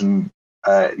in version,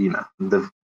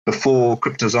 before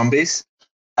Crypto Zombies.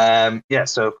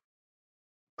 So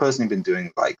personally been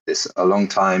doing like this a long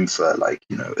time for like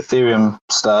Ethereum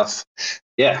stuff.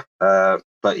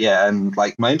 And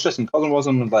like my interest in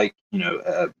Cosmosm, like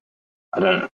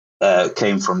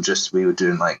came from just we were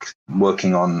doing like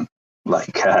working on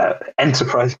like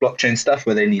enterprise blockchain stuff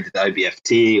where they needed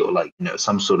IBFT or like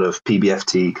some sort of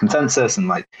PBFT consensus, and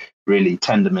like really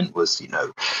Tendermint was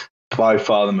by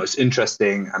far the most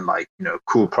interesting and like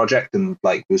cool project, and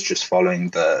like was just following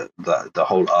the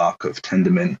whole arc of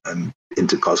Tendermint and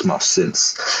into Cosmos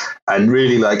since. And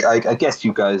really like I guess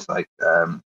you guys like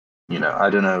I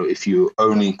don't know if you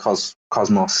only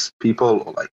Cosmos people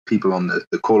or like people on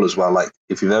the call as well, like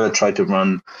if you've ever tried to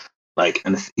run like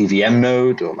an EVM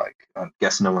node, or like I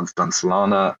guess no one's done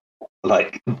Solana,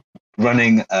 like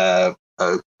running a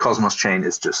Cosmos chain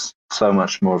is just so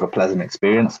much more of a pleasant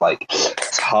experience. Like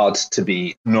it's hard to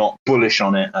be not bullish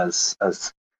on it as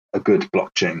a good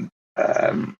blockchain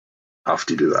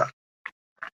after you do that.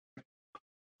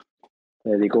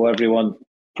 There you go, everyone.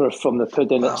 Proof from the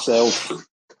pudding itself.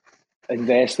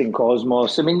 Invest in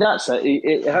Cosmos. I mean, that's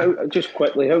it. Just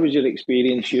quickly, how was your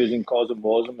experience using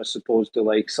Cosmosm as opposed to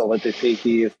like Solidity? Do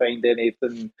you find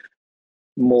anything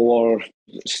more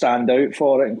stand out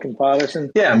for it in comparison?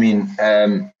 Yeah, I mean,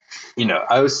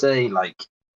 I would say like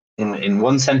in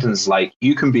one sentence, like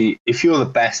you can be, if you're the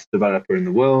best developer in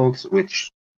the world, which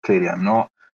clearly I'm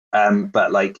not,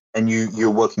 but like, and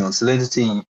you're working on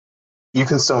Solidity, you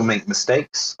can still make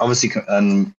mistakes. Obviously,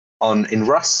 in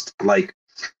Rust, like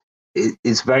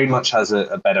it's very much has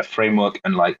a better framework,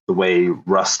 and like the way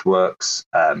Rust works,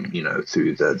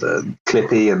 through the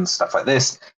Clippy and stuff like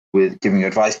this, with giving you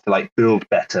advice to like build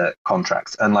better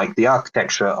contracts. And like the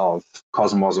architecture of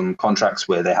Cosmosm contracts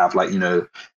where they have like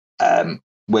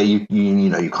where you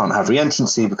can't have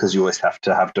reentrancy because you always have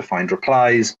to have defined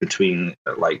replies between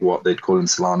like what they'd call in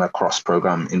Solana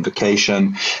cross-program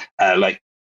invocation. Like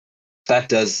that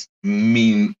does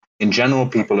mean in general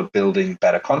people are building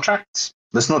better contracts.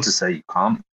 That's not to say you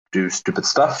can't do stupid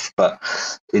stuff, but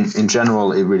in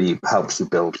general it really helps you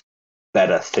build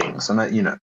better things.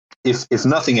 And if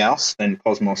nothing else, then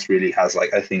Cosmos really has,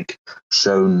 like, I think,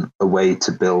 shown a way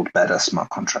to build better smart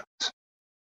contracts,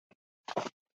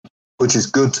 which is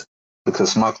good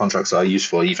because smart contracts are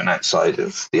useful even outside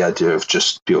of the idea of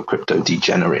just pure crypto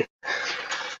degenerate.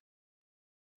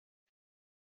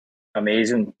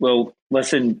 Amazing. Well,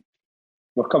 listen,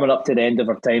 we're coming up to the end of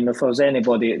our time. If there's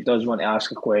anybody that does want to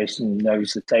ask a question,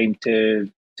 now's the time to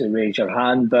raise your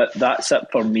hand. But that's it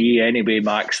for me anyway,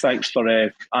 Max. Thanks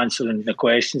for answering the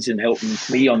questions and helping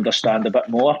me understand a bit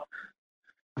more.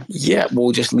 Yeah,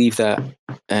 we'll just leave that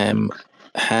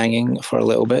hanging for a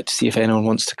little bit to see if anyone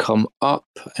wants to come up.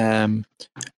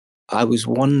 I was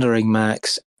wondering,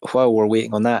 Max, while we're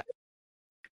waiting on that,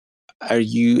 are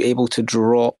you able to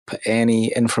drop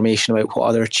any information about what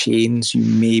other chains you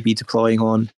may be deploying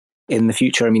on in the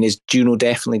future? I mean, is Juno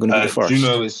definitely going to be the first?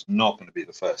 Juno is not going to be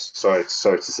the first. Sorry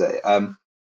to say.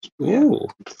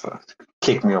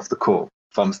 Kick me off the call.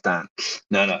 Thumbs down.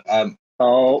 No.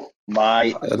 Oh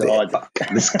my God!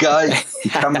 This guy, he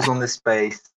comes on this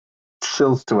space,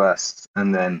 chills to us,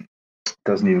 and then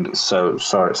doesn't even. So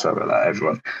sorry about that,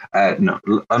 everyone. No.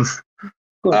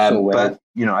 But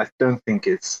I don't think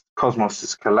it's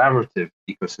Cosmos' collaborative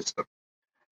ecosystem.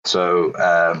 So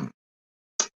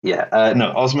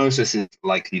Osmosis is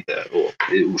likely or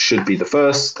it should be the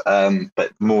first,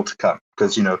 but more to come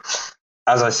because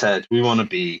as I said, we want to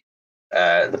be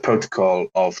the protocol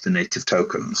of the native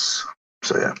tokens.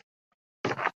 So yeah,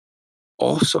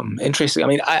 awesome, interesting. I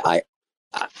mean,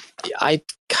 I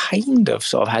kind of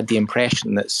sort of had the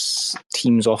impression that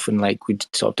teams often would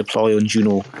sort of deploy on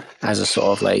Juno as a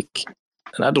sort of and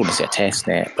I don't want to say a test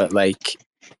net, but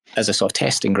as a sort of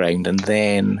testing ground, and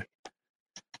then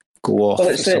go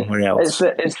off somewhere else.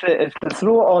 It's the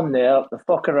throw it on there, the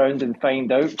fuck around and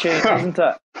find out chain, isn't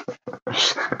it?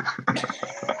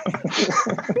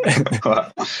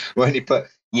 When you put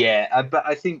but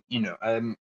I think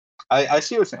I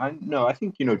see what you're saying. I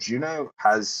think Juno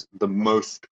has the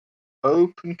most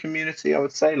open community, I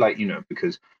would say,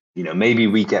 because maybe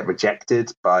we get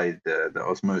rejected by the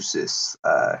Osmosis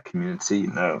community,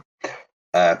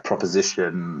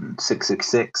 proposition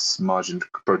 666 margin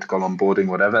protocol onboarding,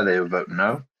 whatever, they would vote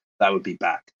no. That would be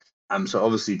bad. So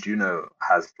obviously Juno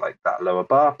has that lower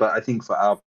bar, but I think for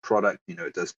our product,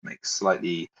 it does make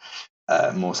slightly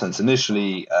more sense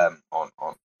initially on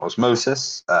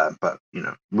Osmosis, but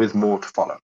with more to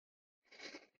follow.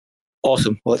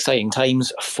 Awesome. Well, exciting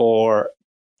times for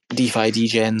DeFi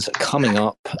degens coming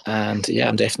up, and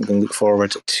I'm definitely going to look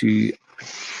forward to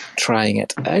trying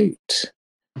it out.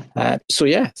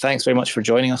 Thanks very much for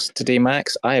joining us today,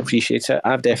 Max. I appreciate it.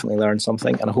 I've definitely learned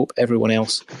something, and I hope everyone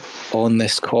else on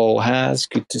this call has.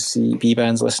 Good to see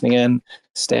B-Bands listening in.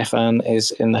 Stefan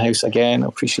is in the house again. I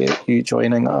appreciate you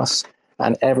joining us,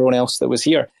 and everyone else that was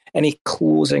here. Any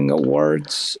closing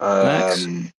words, Max?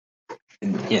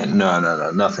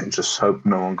 No, nothing. Just hope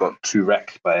no one got too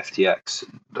wrecked by FTX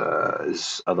and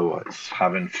is otherwise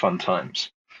having fun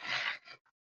times.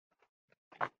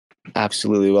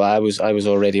 Absolutely. Well, I was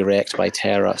already wrecked by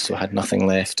Terra, so I had nothing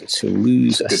left to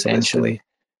lose, essentially.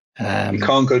 You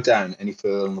can't go down any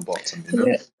further on the bottom,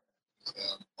 Yeah.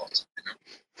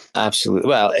 Absolutely.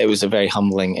 Well, it was a very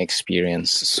humbling experience.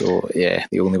 So,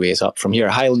 the only way is up from here.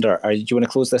 Highlander, do you want to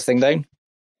close this thing down?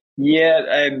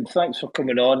 Yeah, thanks for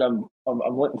coming on.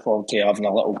 I'm looking forward to having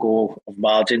a little go of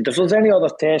margin. If there's any other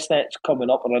testnets coming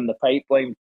up or in the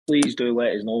pipeline, please do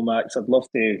let us know, Max. I'd love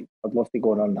to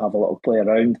go on and have a little play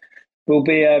around. We'll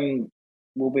be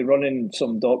running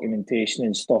some documentation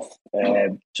and stuff,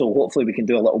 so hopefully we can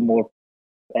do a little more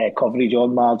coverage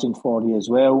on margin for you as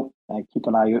well. Keep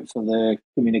an eye out for the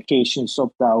communication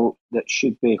sub-DAO that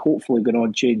should be hopefully going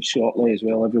on chain shortly as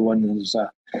well. Everyone is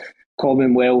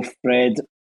Commonwealth thread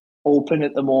open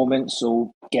at the moment,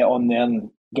 so get on there and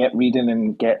get reading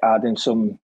and get adding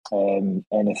some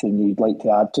anything you'd like to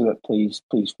add to it. Please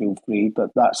feel free.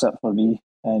 But that's it for me,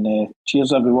 and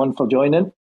cheers everyone for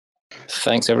joining.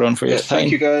 Thanks everyone for your time.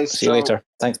 Thank you guys. See you later.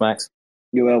 Thanks, Max.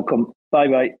 You're welcome.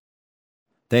 Bye.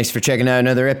 Thanks for checking out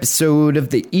another episode of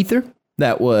The Ether.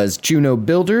 That was Juno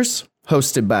Builders,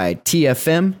 hosted by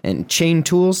TFM and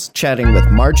Chaintools, chatting with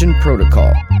Margin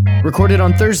Protocol. Recorded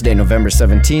on Thursday, November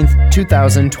 17th,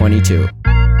 2022.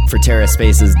 For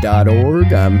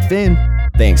TerraSpaces.org, I'm Finn.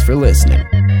 Thanks for listening.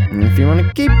 And if you want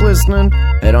to keep listening,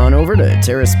 head on over to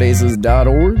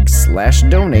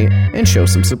TerraSpaces.org/donate and show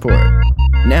some support.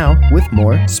 Now, with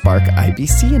more Spark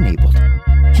IBC enabled.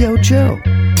 Yo, Joe.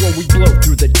 When we blow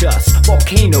through the dust,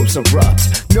 volcanoes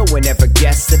erupt. No one ever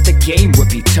guessed that the game would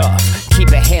be tough.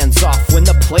 Keep your hands off when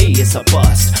the play is a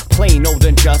bust. Plain old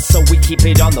and just, so we keep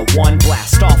it on the 1.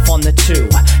 Blast off on the 2,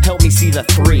 help me see the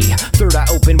 3. Third eye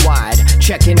open wide,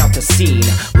 checking out the scene.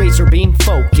 Laser beam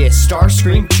focus, star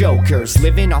scream jokers,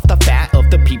 living off the fat of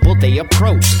the people they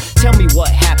approach. Tell me what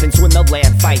happens when the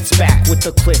land fights back, with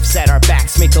the cliffs at our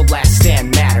backs make the last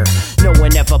stand matter. No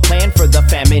one ever planned for the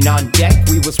famine on deck.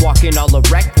 We was walking all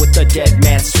erect with the dead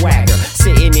man swagger,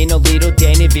 sitting in a little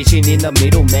den, envisioning the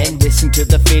middlemen. Listen to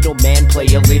the fiddle man play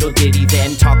a little ditty,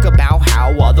 then talk about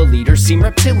how all the leaders seem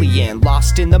reptilian,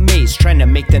 lost in the maze trying to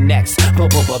make the next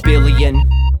billion.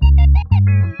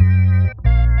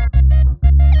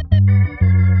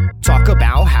 Talk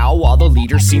about how all the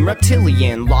leaders seem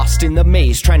reptilian, lost in the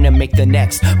maze trying to make the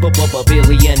next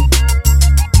billion.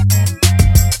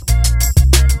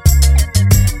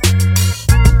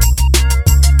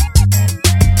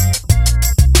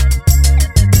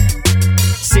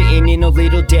 Sitting in a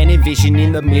little den,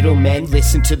 envisioning the middlemen.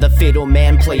 Listen to the fiddle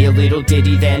man play a little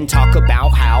ditty, then talk about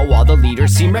how all the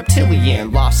leaders seem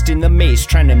reptilian, lost in the maze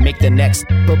trying to make the next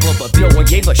No one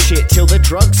gave a shit till the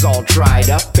drugs all dried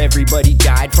up. Everybody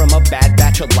died from a bad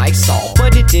batch of Lysol,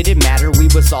 but it didn't matter, we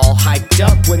was all hyped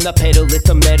up. When the pedal hit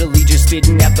the metal, he just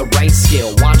didn't have the right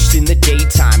skill. Watched in the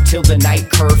daytime till the night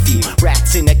curfew.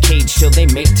 Rats in a cage till they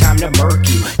make time to murk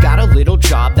you. Got a little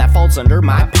job that falls under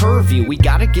my purview. We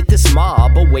gotta get this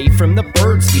mob away from the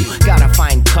bird's view. Gotta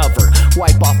find cover,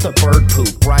 wipe off the bird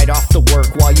poop right off the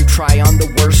work while you try on the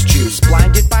worst juice.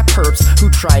 Blinded by perps who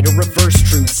try to reverse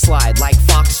truth, slide like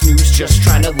Fox News just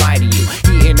trying to lie to you.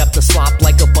 Eating up the slop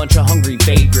like a bunch of hungry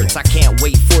vagrants. I can't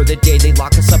wait for the day they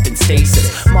lock us up in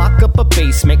stasis. Mock up a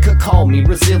basement, could call me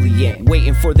resilient.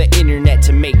 Waiting for the internet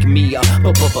to make me a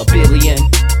billion.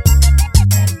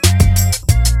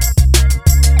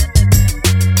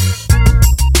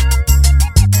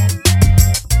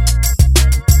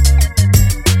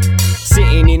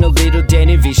 Sitting in a little den,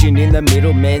 envisioning the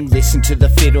middlemen. Listen to the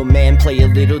fiddle man play a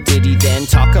little ditty, then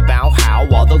talk about how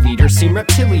all the leaders seem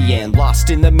reptilian, lost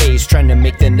in the maze trying to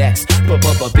make the next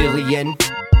billion.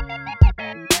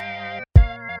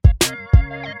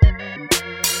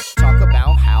 Talk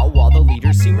about how all the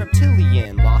leaders seem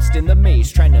reptilian, lost in the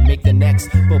maze trying to make the next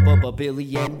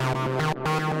billion.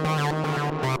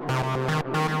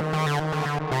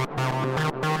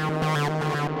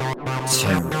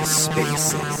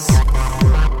 TerraSpaces.